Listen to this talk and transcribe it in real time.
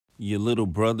Your little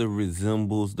brother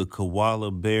resembles the koala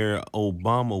bear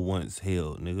Obama once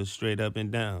held, nigga, straight up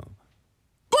and down.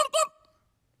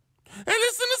 And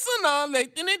listen to Sanaa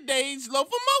late in the days, low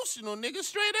emotional, nigga,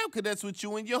 straight up, because that's what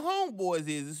you and your homeboys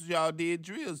is. This is what y'all did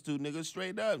drills to, nigga,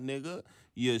 straight up, nigga.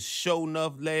 You show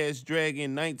enough last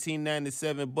dragon,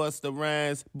 1997 Busta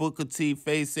Rhymes, Booker T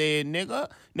face head, nigga.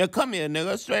 Now come here,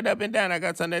 nigga, straight up and down. I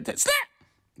got something to slap.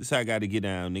 This how I got to get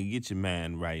down, nigga. Get your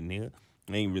mind right, nigga.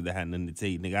 I ain't really had nothing to tell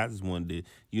you, nigga. I just wanted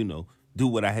to, do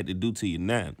what I had to do to you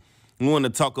now. We want to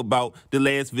talk about the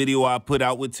last video I put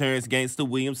out with Terrence Gangsta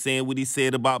Williams saying what he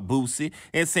said about Boosie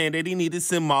and saying that he needed to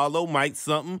send Marlo Mike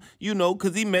something,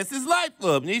 because he messed his life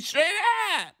up. And he straight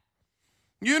up,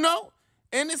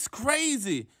 And it's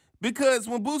crazy because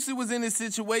when Boosie was in this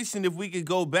situation, if we could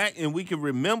go back and we could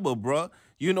remember, bruh,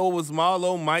 it was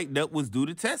Marlo Mike that was due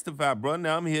to testify, bruh.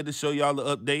 Now I'm here to show y'all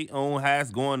the update on how it's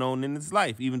going on in his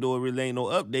life, even though it really ain't no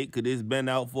update because it's been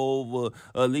out for over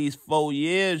at least 4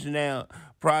 years now,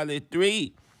 probably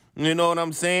 3. You know what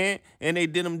I'm saying? And they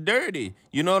did him dirty.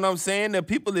 You know what I'm saying? The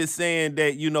people is saying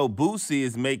that, Boosie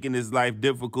is making his life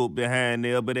difficult behind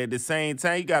there. But at the same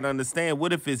time, you got to understand,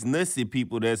 what if it's Nussy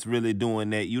people that's really doing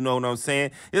that? You know what I'm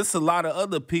saying? It's a lot of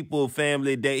other people,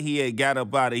 family, that he had got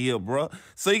up out of here, bro.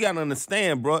 So you got to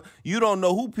understand, bro. You don't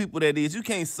know who people that is. You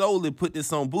can't solely put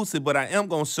this on Boosie, but I am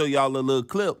going to show y'all a little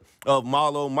clip of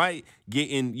Marlo Mike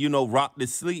getting, rocked to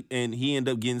sleep, and he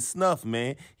ended up getting snuffed,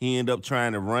 man. He ended up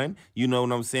trying to run, you know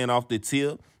what I'm saying, off the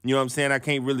tip. You know what I'm saying? I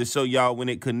can't really show y'all when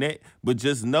it connect, but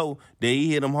just know that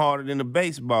he hit him harder than a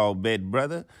baseball bat,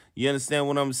 brother. You understand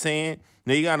what I'm saying?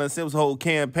 Now, you got to understand, there was a whole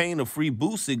campaign of free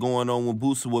Boosie going on when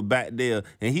Boosie was back there,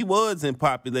 and he was in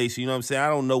population, you know what I'm saying? I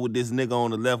don't know what this nigga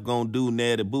on the left gonna do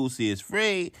now that Boosie is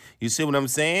free. You see what I'm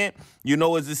saying?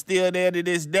 Is it still there to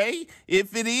this day?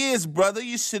 If it is, brother,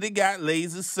 you should have got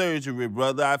laser surgery,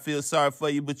 brother. I feel sorry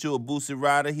for you, but you're a Boosie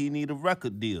rider. He need a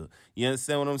record deal. You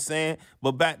understand what I'm saying?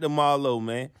 But back to Marlo,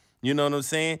 man. You know what I'm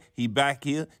saying? He back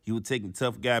here. He was taking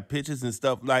tough guy pictures and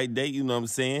stuff like that. You know what I'm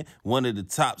saying? One of the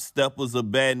top steppers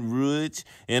of Baton Rouge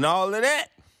and all of that.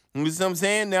 You see what I'm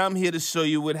saying? Now I'm here to show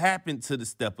you what happened to the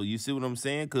stepper. You see what I'm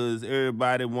saying? Because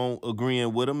everybody won't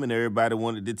agreeing with him and everybody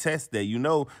wanted to test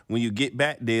that. When you get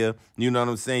back there, you know what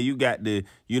I'm saying? You got to,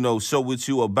 show what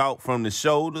you about from the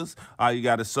shoulders, or you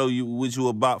got to show you what you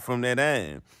about from that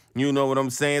arm. You know what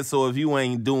I'm saying? So if you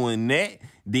ain't doing that,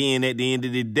 then at the end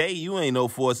of the day, you ain't no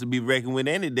force to be reckoned with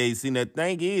any day. See, the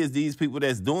thing is, these people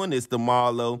that's doing this to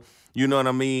Marlo, you know what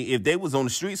I mean? If they was on the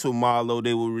streets with Marlo,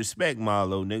 they would respect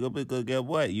Marlo, nigga, because guess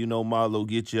what? Marlo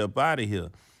get you up out of here.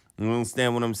 You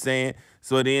understand what I'm saying?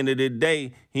 So at the end of the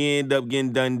day, he ended up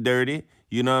getting done dirty.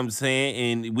 You know what I'm saying?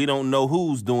 And we don't know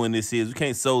who's doing this here. We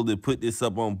can't solely put this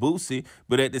up on Boosie.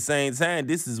 But at the same time,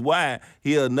 this is why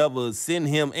he'll never send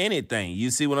him anything. You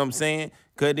see what I'm saying?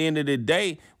 Because at the end of the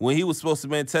day, when he was supposed to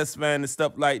be testifying and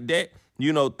stuff like that,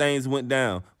 things went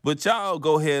down. But y'all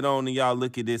go ahead on and y'all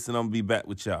look at this, and I'm going to be back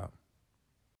with y'all.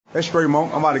 That's straight, Mo.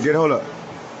 I'm about to get, hold up.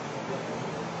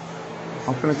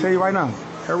 I'm finna tell you right now.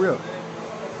 Hurry up.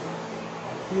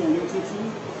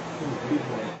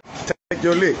 Take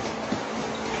your lick.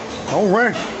 Don't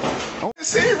run.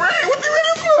 See, he ran. What you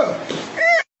running for?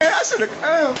 Yeah, I should have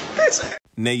come.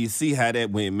 Now, you see how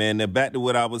that went, man. Now, back to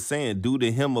what I was saying. Due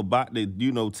to him about to,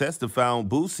 testify on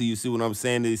Boosie, you see what I'm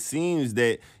saying? It seems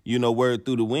that, word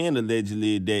through the wind,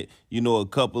 allegedly, that, a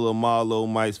couple of Marlo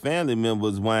Mike's family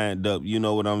members wind up, you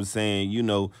know what I'm saying,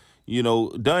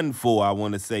 done for, I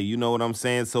want to say. You know what I'm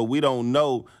saying? So we don't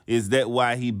know, is that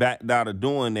why he backed out of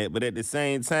doing that? But at the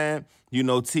same time,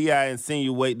 T.I.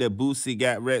 insinuate that Boosie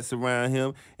got rats around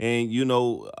him. And,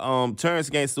 Terrence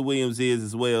Gangsta Williams is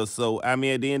as well. So, I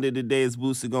mean, at the end of the day, is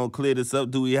Boosie going to clear this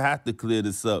up? Do we have to clear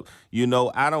this up?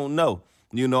 I don't know.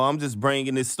 I'm just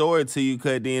bringing this story to you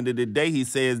because at the end of the day, he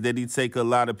says that he take a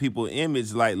lot of people's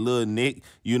image like Lil Nick,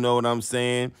 you know what I'm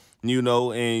saying?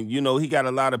 And, he got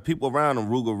a lot of people around him,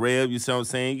 Ruger Rev, you see what I'm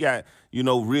saying? You got,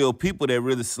 real people that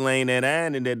really slaying that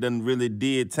iron and that done really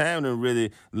did time and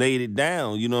really laid it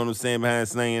down, you know what I'm saying, behind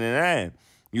slaying that iron.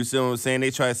 You see what I'm saying?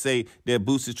 They try to say that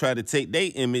Boosie tried to take their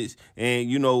image and,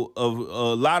 of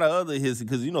a lot of other his,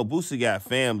 because, Boosie got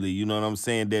family, you know what I'm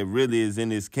saying, that really is in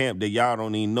this camp that y'all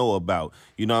don't even know about.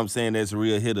 You know what I'm saying? That's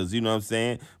real hitters, you know what I'm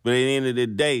saying? But at the end of the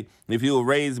day, if you were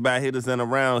raised by hitters and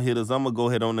around hitters, I'm going to go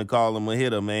ahead on and call him a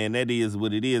hitter, man. That is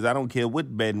what it is. I don't care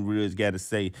what Baton Rouge got to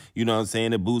say. You know what I'm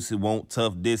saying? That Boosie won't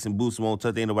tough this and Boosie won't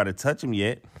tough. Ain't nobody touch him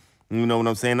yet. You know what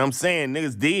I'm saying? I'm saying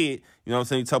niggas did. You know what I'm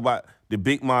saying? You talk about the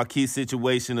Big Marquis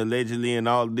situation allegedly and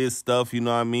all this stuff, you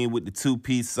know what I mean, with the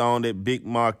two-piece song that Big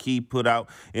Marquis put out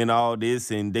and all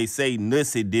this. And they say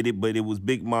Nussy did it, but it was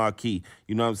Big Marquis.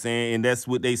 You know what I'm saying? And that's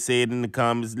what they said in the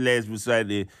comments. Lazarus tried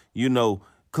to, you know,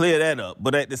 clear that up.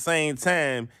 But at the same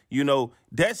time, you know,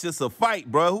 that's just a fight,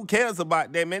 bro. Who cares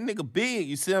about that, man? Nigga big,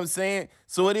 you see what I'm saying?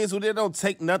 So it is what it don't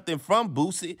take nothing from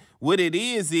Boosie. What it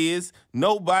is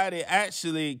nobody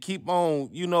actually keep on,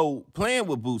 you know, playing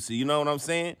with Boosie. You know what I'm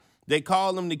saying? They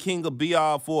call him the king of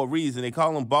BR for a reason. They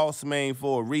call him Boss Man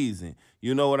for a reason.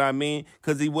 You know what I mean?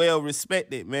 Because he well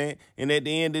respected, man. And at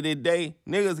the end of the day,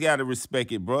 niggas got to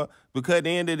respect it, bro. Because at the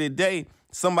end of the day,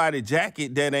 somebody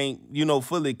jacket that ain't, you know,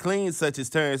 fully clean, such as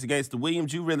Terrence against the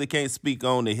Williams, you really can't speak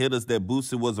on the hitters that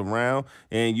Boosie was around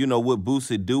and, you know, what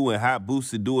Boosie do and how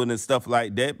Boosie doing and stuff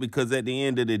like that. Because at the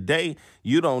end of the day,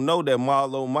 you don't know that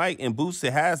Marlo Mike and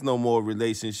Boosie has no more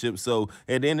relationship. So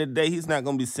at the end of the day, he's not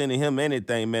going to be sending him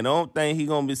anything, man. The only thing he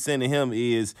going to be sending him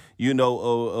is, you know,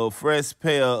 a fresh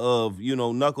pair of, you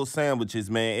know, knuckle sandwiches,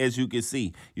 man, as you can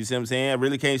see. You see what I'm saying? I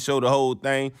really can't show the whole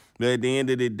thing. But at the end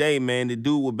of the day, man, the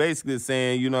dude was basically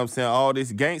saying, you know what I'm saying, all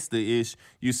this gangster-ish,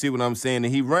 you see what I'm saying,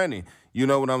 and he running. You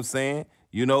know what I'm saying?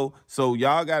 You know, so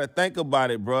y'all got to think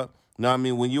about it, bro. Know what I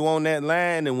mean? When you on that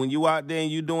line and when you out there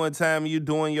and you doing time and you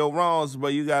doing your wrongs, bro,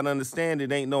 you got to understand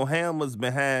it ain't no hammers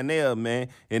behind there, man.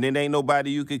 And it ain't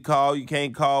nobody you could call. You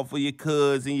can't call for your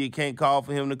cousin. You can't call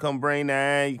for him to come bring the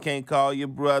iron. You can't call your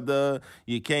brother.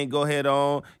 You can't go head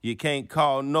on. You can't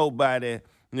call nobody.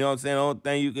 You know what I'm saying? The only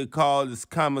thing you could call is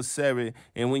commissary.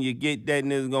 And when you get that,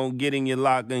 niggas gonna get in your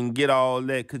locker and get all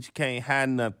that because you can't hide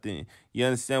nothing. You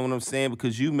understand what I'm saying?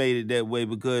 Because you made it that way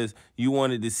because you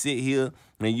wanted to sit here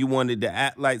and you wanted to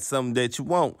act like something that you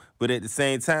won't. But at the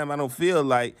same time, I don't feel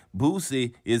like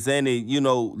Boosie is any, you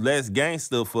know, less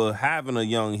gangster for having a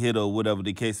young hitter or whatever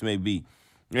the case may be.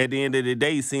 At the end of the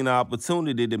day, he seen an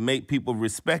opportunity to make people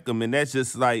respect him, and that's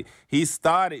just like he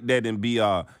started that in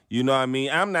BR. You know what I mean?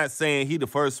 I'm not saying he the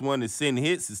first one to send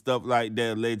hits and stuff like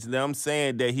that, allegedly. I'm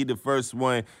saying that he the first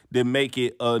one to make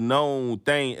it a known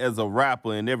thing as a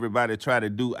rapper, and everybody try to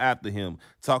do after him.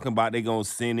 Talking about they gonna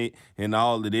send it and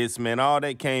all of this, man. All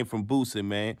that came from Boosie,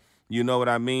 man. You know what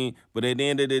I mean? But at the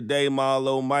end of the day,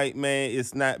 Marlo Mike, man,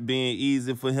 it's not being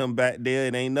easy for him back there.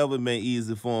 It ain't never been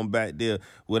easy for him back there.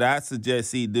 What I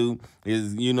suggest he do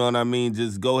is, you know what I mean,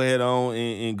 just go ahead on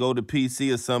and go to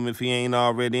PC or something if he ain't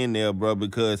already in there, bro,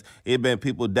 because it been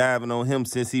people diving on him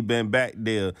since he been back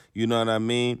there. You know what I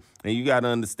mean? And you got to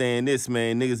understand this,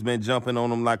 man. Niggas been jumping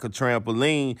on him like a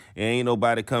trampoline, and ain't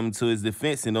nobody coming to his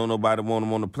defense, and don't nobody want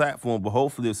him on the platform. But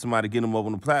hopefully if somebody get him up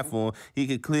on the platform, he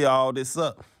could clear all this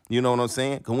up. You know what I'm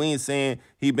saying? Because we ain't saying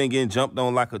he been getting jumped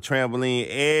on like a trampoline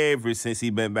ever since he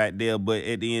been back there. But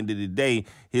at the end of the day,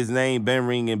 his name been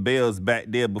ringing bells back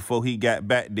there before he got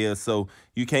back there. So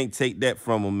you can't take that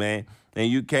from him, man. And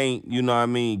you can't, you know what I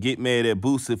mean, get mad at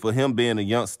Boosie for him being a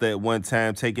youngster at one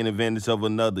time, taking advantage of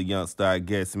another youngster, I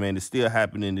guess, man. It's still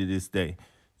happening to this day.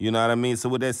 You know what I mean? So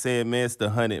with that said, man, it's the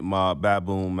 100 Mob,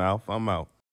 Baboon Mouth. I'm out.